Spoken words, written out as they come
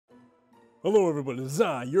Hello everybody, this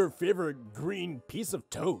is your favorite green piece of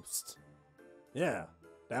toast. Yeah,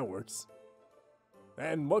 that works.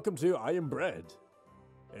 And welcome to I Am Bread.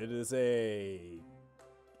 It is a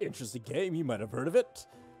interesting game, you might have heard of it.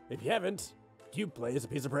 If you haven't, you play as a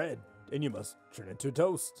piece of bread, and you must turn into a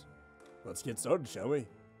toast. Let's get started, shall we?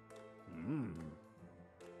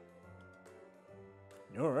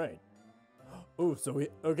 Alright. Oh,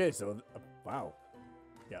 wow.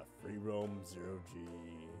 Yeah, free roam, 0G,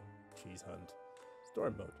 cheese hunt,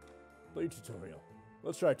 story mode, play tutorial.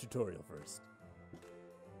 Let's try tutorial first.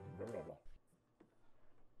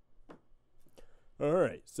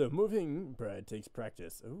 Alright, so moving bread takes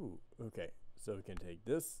practice. Ooh, okay. So we can take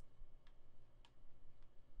this,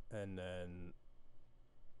 and then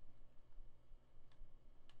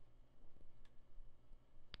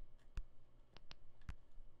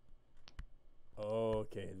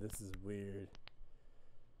okay, this is weird.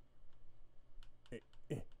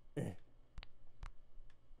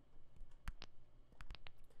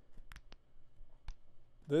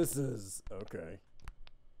 This is okay.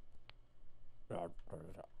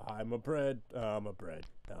 I'm a bread, I'm a bread,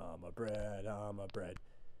 I'm a bread, I'm a bread.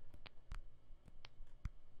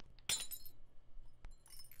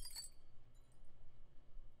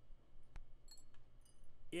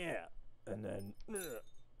 Yeah, and then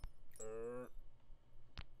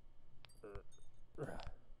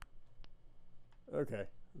okay,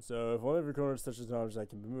 so if one of your corners touches an object that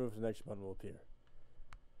can be moved, the next button will appear.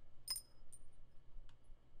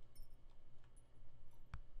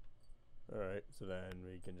 Alright, so then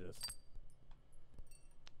we can just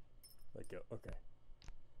let go. Okay.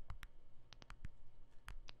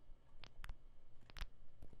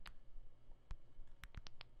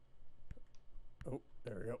 Oh,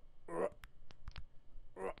 there we go.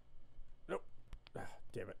 Nope. Ah,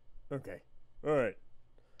 damn it. Okay. Alright.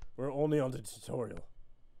 We're only on the tutorial.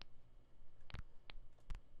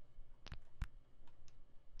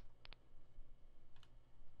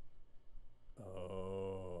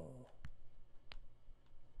 Oh.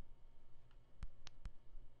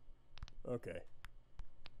 Okay.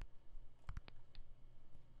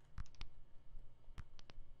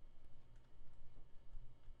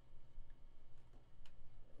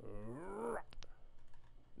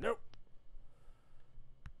 Nope.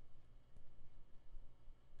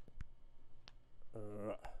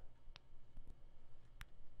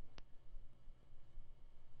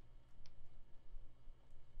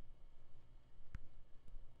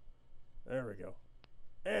 There we go.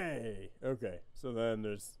 Hey! Okay, so then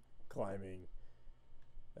there's climbing,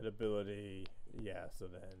 that ability. Yeah, so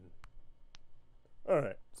then.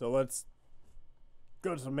 Alright, so let's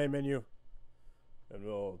go to the main menu, and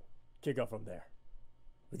we'll kick off from there.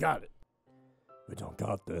 We got it. We don't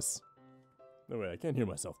got this. No, wait, I can't hear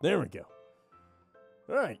myself. There we go.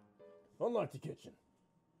 Alright, unlock the kitchen.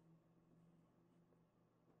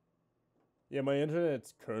 Yeah, my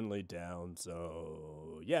internet's currently down,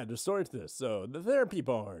 so yeah, there's story to this. So the therapy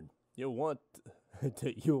barn, you'll want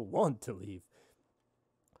to leave.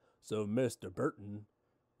 So Mr. Burton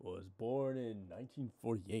was born in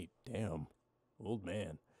 1948. Damn, old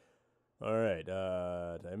man. All right,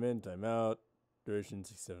 time in, time out, duration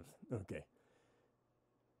 6-7. Okay.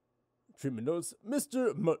 Treatment notes.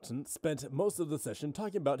 Mr. Merton spent most of the session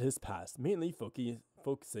talking about his past, mainly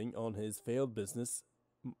focusing on his failed business,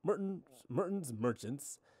 Merton's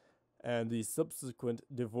Merchants, and the subsequent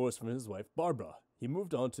divorce from his wife, Barbara. He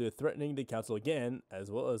moved on to threatening the council again,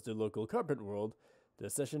 as well as the local carpet world.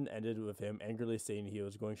 The session ended with him angrily saying he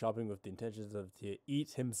was going shopping with the intentions of to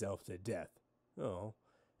eat himself to death. Oh,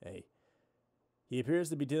 hey. He appears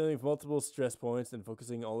to be dealing with multiple stress points and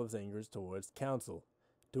focusing all of his angers towards council,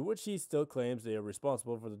 to which he still claims they are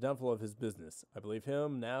responsible for the downfall of his business. I believe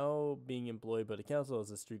him now being employed by the council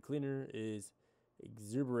as a street cleaner is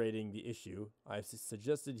exuberating the issue. I've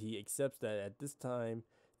suggested he accepts that at this time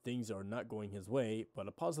things are not going his way, but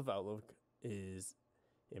a positive outlook is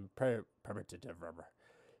imperative.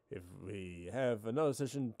 If we have another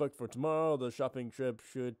session booked for tomorrow, the shopping trip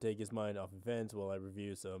should take his mind off events while I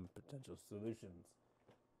review some potential solutions.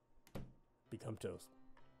 Become toast.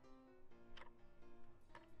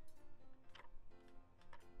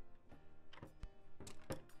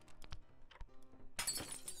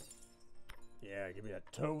 Yeah, give me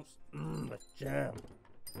that toast. The jam.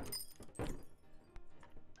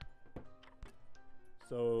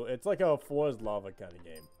 So it's like a floor is lava kind of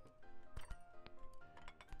game.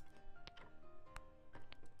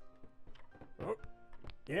 Oh,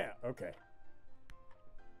 yeah, okay.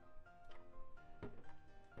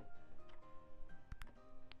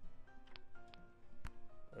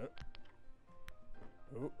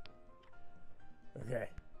 Oh. Okay.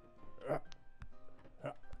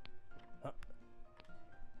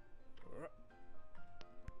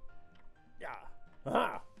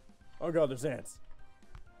 Oh god, there's ants.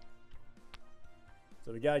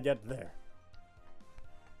 So we gotta get there.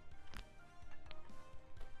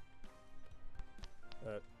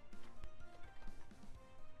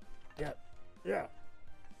 Yeah. Yeah.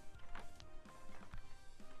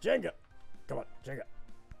 Jenga. Come on, Jenga.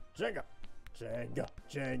 Jenga. Jenga.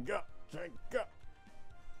 Jenga. Jenga.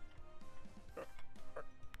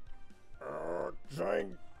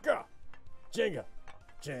 Jenga. Jenga.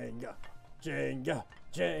 Jenga. Jenga.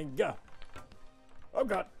 Jenga. Oh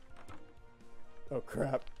god. Oh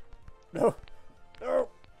crap. No. No.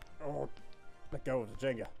 Oh. Let go of the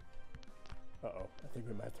Jenga. Uh-oh. I think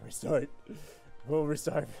we might have to restart. We'll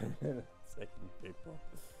restart in a second, people.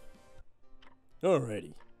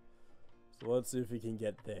 Alrighty. So let's see if we can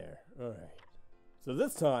get there. Alright. So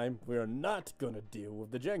this time, we are not going to deal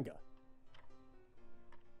with the Jenga.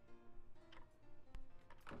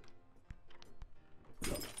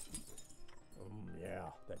 Yeah,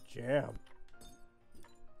 that jam.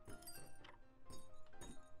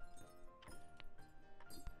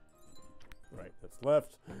 Right, that's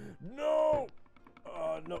left. No!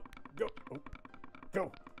 No. Go. Oh.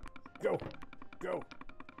 Go. Go. Go.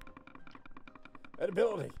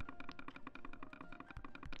 Ability.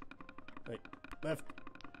 Right. Left.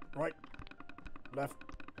 Right. Left.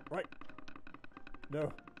 Right.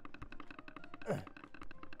 No.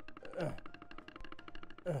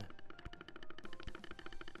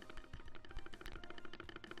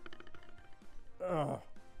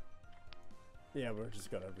 Yeah, we're just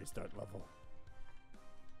gonna restart level.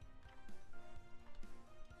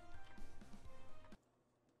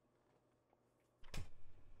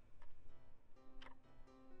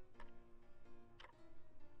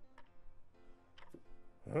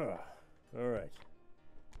 All right.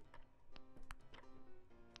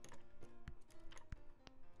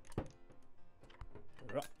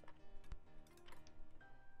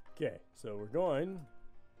 Okay, so we're going.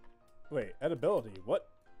 Wait, edibility. What?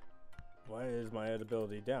 Why is my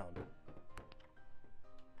edibility down?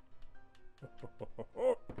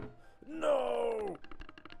 No!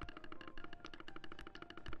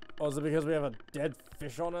 Oh, is it because we have a dead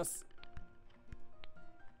fish on us?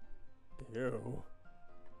 Ew.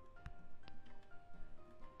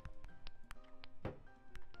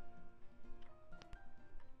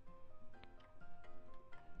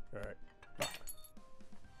 Alright.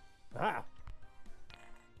 Ah!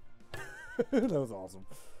 That was awesome.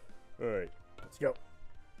 Alright, let's go.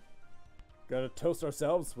 Gotta toast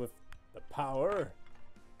ourselves with the power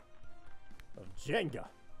of Jenga.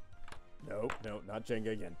 No, no, not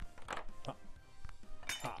Jenga again. Ha.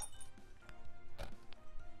 Ha.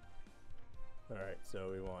 Alright, so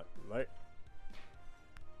we want light.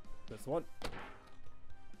 This one.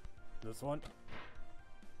 This one.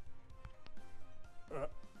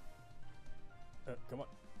 Come on.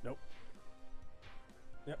 Nope.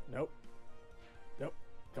 Yep, nope. Nope.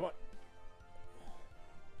 Come on.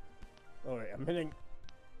 Alright, I'm hitting.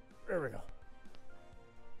 There we go.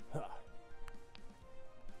 Ha.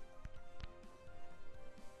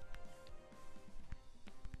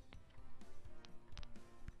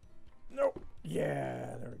 Nope.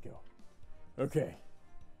 Yeah, there we go. Okay.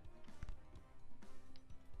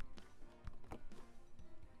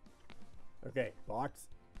 Okay, Box.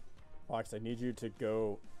 Box, I need you to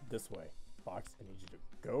go this way. Box, I need you to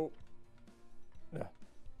go.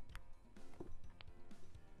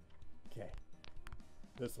 Okay.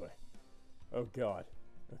 This way. Oh god.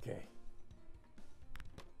 Okay.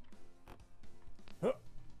 Huh.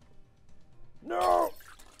 No!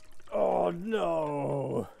 Oh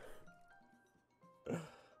no!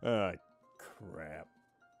 Ah, crap.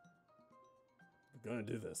 We're gonna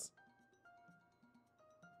do this.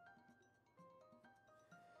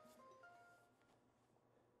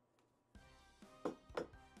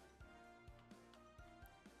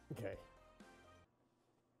 Okay.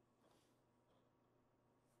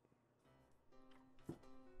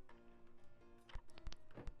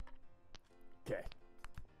 Okay.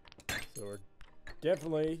 So we're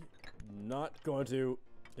definitely not going to...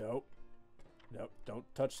 Nope. Nope. Don't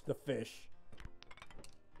touch the fish.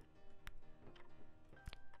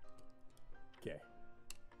 Okay.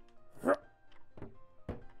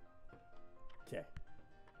 Okay.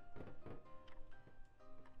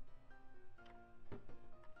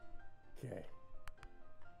 Okay.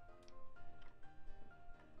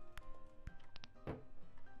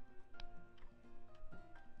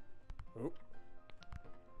 Oop.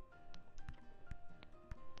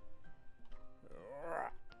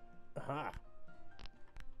 Aha.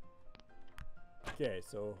 Okay,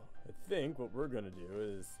 so I think what we're gonna do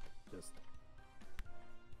is just...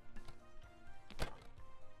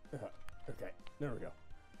 Okay, there we go.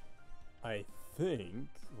 I think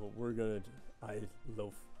what we're gonna do, I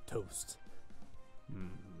loaf toast.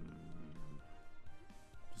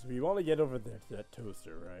 So we want to get over there to that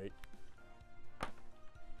toaster, right?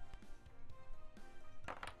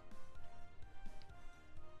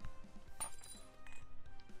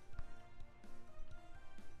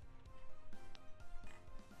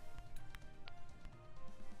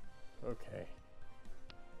 Okay.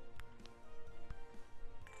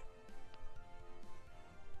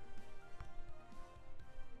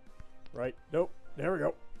 Right. Nope. There we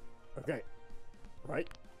go. Okay. Right.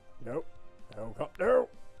 Nope. No. No.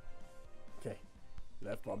 Okay.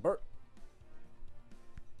 Left bumper.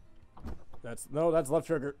 That's left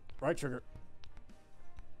trigger. Right trigger.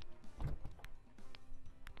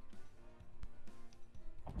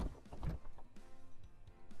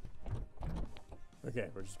 Okay,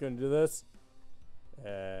 we're just gonna do this.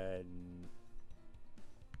 And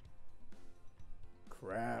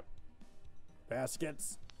crap.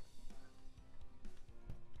 Baskets.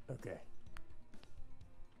 Okay.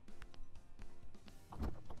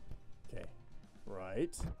 Okay.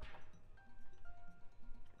 Right.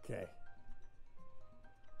 Okay.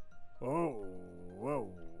 Whoa. Whoa.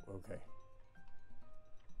 Okay.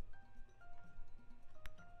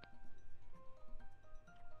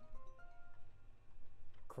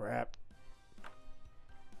 Crap.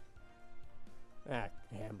 Ah,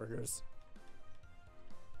 hamburgers.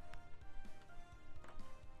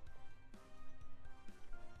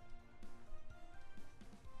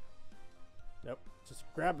 Nope. Just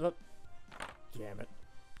grab the... Damn it.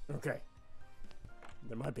 Okay.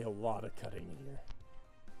 There might be a lot of cutting in here.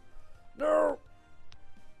 No!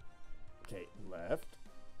 Okay, left.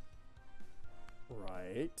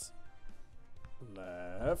 Right.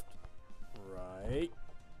 Left. Right.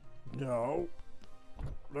 No.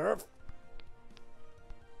 Left.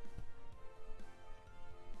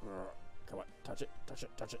 Come on. Touch it. Touch it.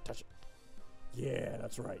 Touch it. Touch it. Yeah,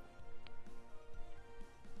 that's right.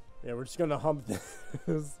 Yeah, we're just gonna hump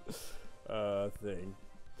this thing.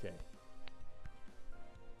 Okay.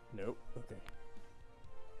 Nope. Okay.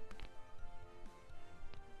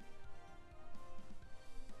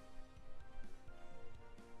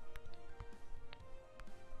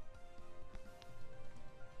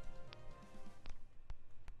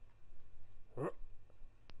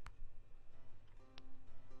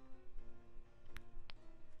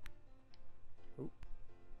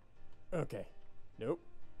 Okay. Nope.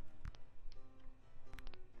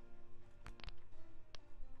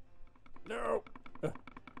 No.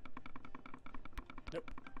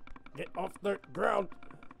 Nope. Get off the ground.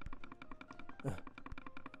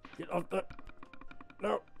 Get off the...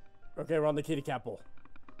 No. Okay, we're on the kitty cat bowl.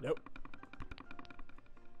 Nope.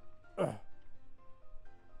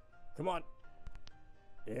 Come on.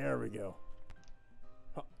 There we go.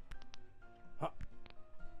 Ha. Ha.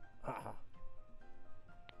 Ha ha.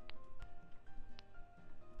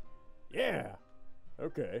 Yeah.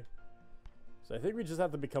 Okay. So I think we just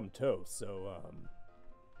have to become toast. So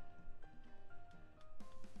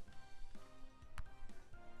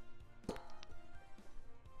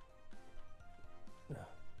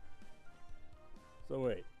So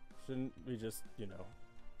wait, shouldn't we just, you know,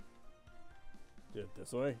 do it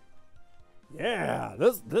this way? Yeah,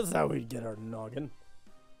 this is how we get our noggin.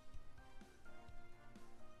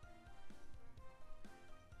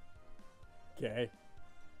 Okay.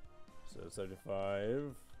 So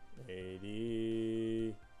 75,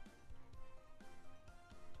 80.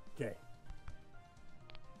 Okay.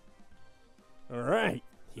 All right.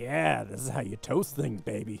 Yeah, this is how you toast things,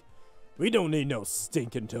 baby. We don't need no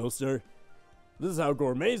stinking toaster. This is how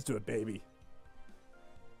gourmets do it, baby.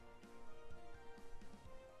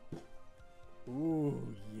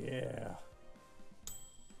 Ooh, yeah.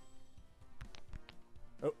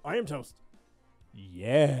 Oh, I am toast.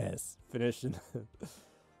 Yes. Finishing.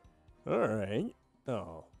 Alright.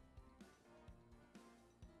 Oh.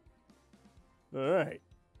 Alright.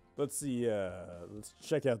 Let's see, let's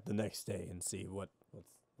check out the next day and see what's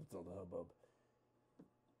all the hubbub.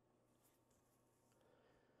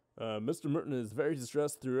 Mr. Merton is very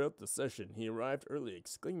distressed throughout the session. He arrived early,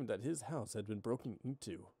 exclaiming that his house had been broken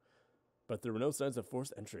into. But there were no signs of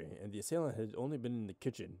forced entry, and the assailant had only been in the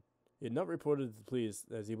kitchen. He had not reported to the police,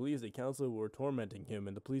 as he believes the council were tormenting him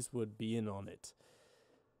and the police would be in on it.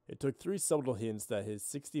 It took 3 subtle hints that his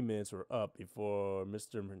 60 minutes were up before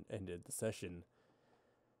Mr. Merton ended the session.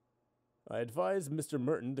 I advised Mr.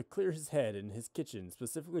 Merton to clear his head in his kitchen,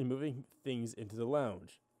 specifically moving things into the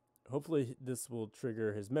lounge. Hopefully this will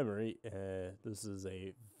trigger his memory. This is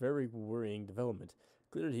a very worrying development.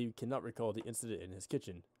 Clearly, he cannot recall the incident in his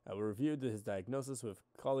kitchen. I will review his diagnosis with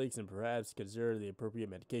colleagues and perhaps consider the appropriate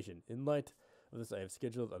medication. In light of this, I have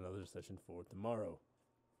scheduled another session for tomorrow.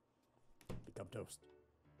 Become toast.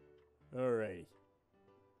 Alrighty.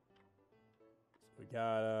 So we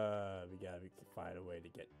gotta find a way to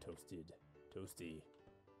get toasty.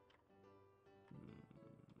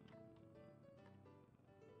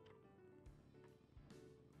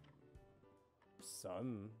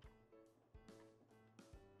 Sun.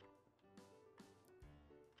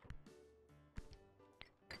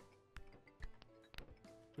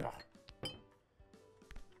 Ah.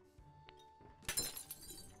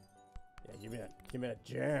 Yeah, give me that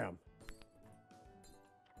jam.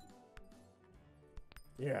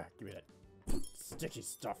 Yeah, give me that sticky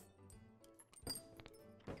stuff.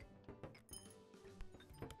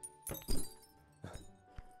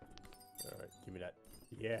 Alright, give me that.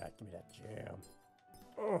 Yeah, give me that jam.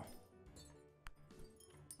 Oh.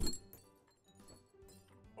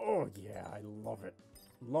 Oh yeah, I love it.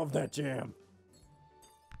 Love that jam.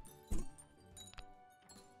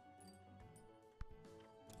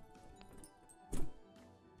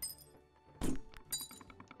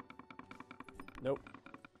 Nope.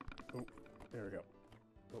 Oh, there we go.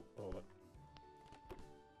 Oh, hold it.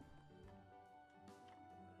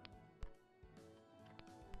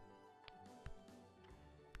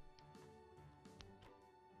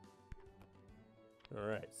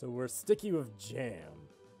 Alright, so we're sticky with jam.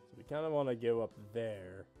 So we kind of want to go up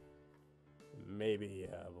there. Maybe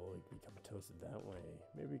we'll become toasted that way.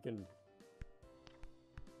 Maybe we can...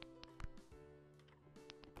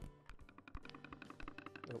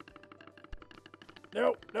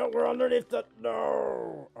 Nope. No, we're underneath the...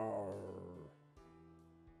 No! Oh.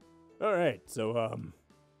 Alright, so,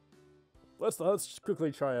 let's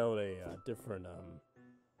quickly try out a different,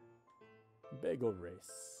 bagel race.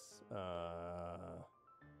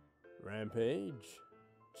 Rampage,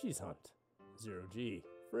 Cheese Hunt, 0G,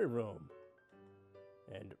 Free Roam,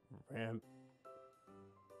 and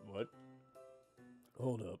What?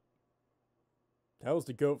 Hold up. How's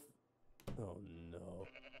the goat? Oh no.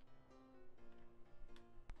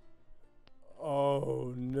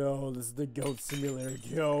 Oh no, this is the goat simulator.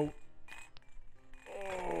 Go.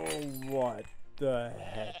 Oh, what the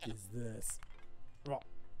heck is this? Oh.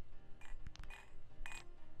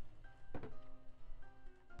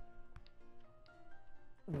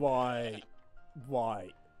 Why?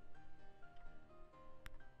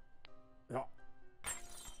 Oh.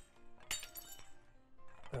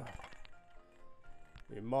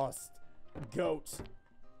 We must. Goat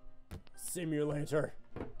simulator.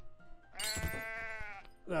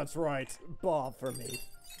 That's right. Bob for me.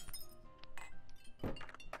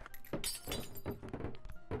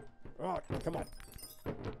 Oh, come on.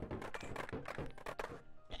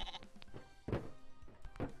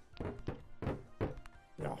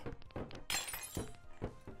 Yeah.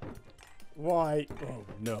 Why? Oh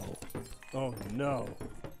no. Oh no.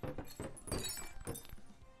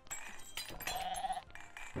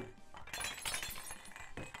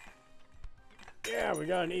 Yeah, we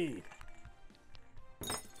got an E.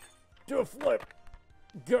 Do a flip.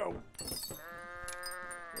 Go.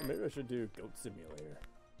 Maybe I should do Goat Simulator.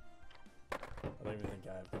 I don't even think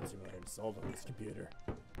I have Goat Simulator installed on this computer.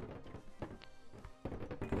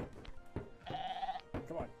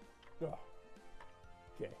 Come on. Oh.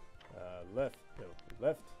 Okay. Left. No.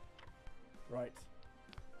 Left. Right.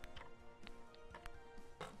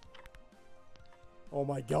 Oh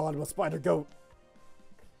my god, I'm a spider goat.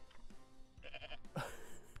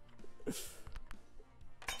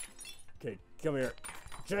 Okay, come here.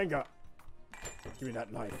 Jenga! Give me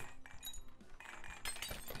that knife.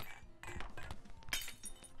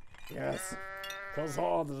 Yes. Cause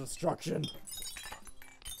all the destruction.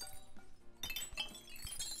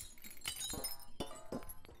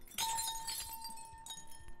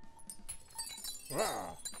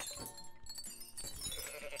 Ah.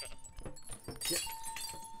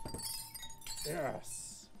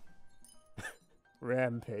 Yes.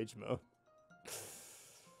 Rampage mode.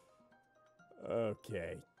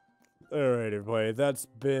 Okay. Alright, everybody. That's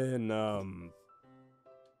been, I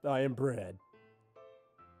Am Bread.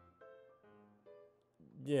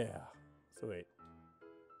 Yeah. So wait.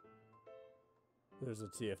 There's a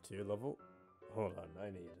TF2 level. Hold on.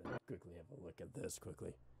 I need to quickly have a look at this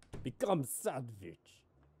quickly. Become sandwich.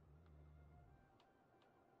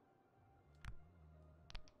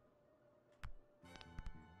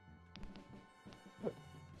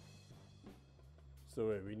 So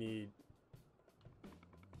wait, we need...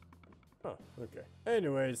 Oh, okay.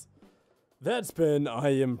 Anyways, that's been I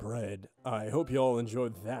Am Bread. I hope you all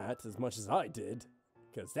enjoyed that as much as I did,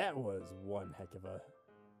 because that was one heck of a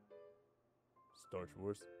Star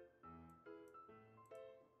Wars.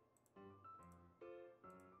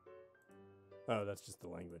 Oh, that's just the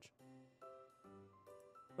language.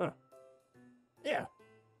 Huh. Yeah.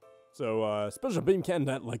 So, special beam can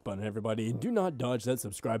that like button, everybody, and do not dodge that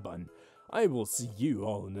subscribe button. I will see you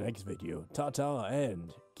all in the next video. Ta-ta,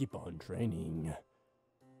 and keep on training.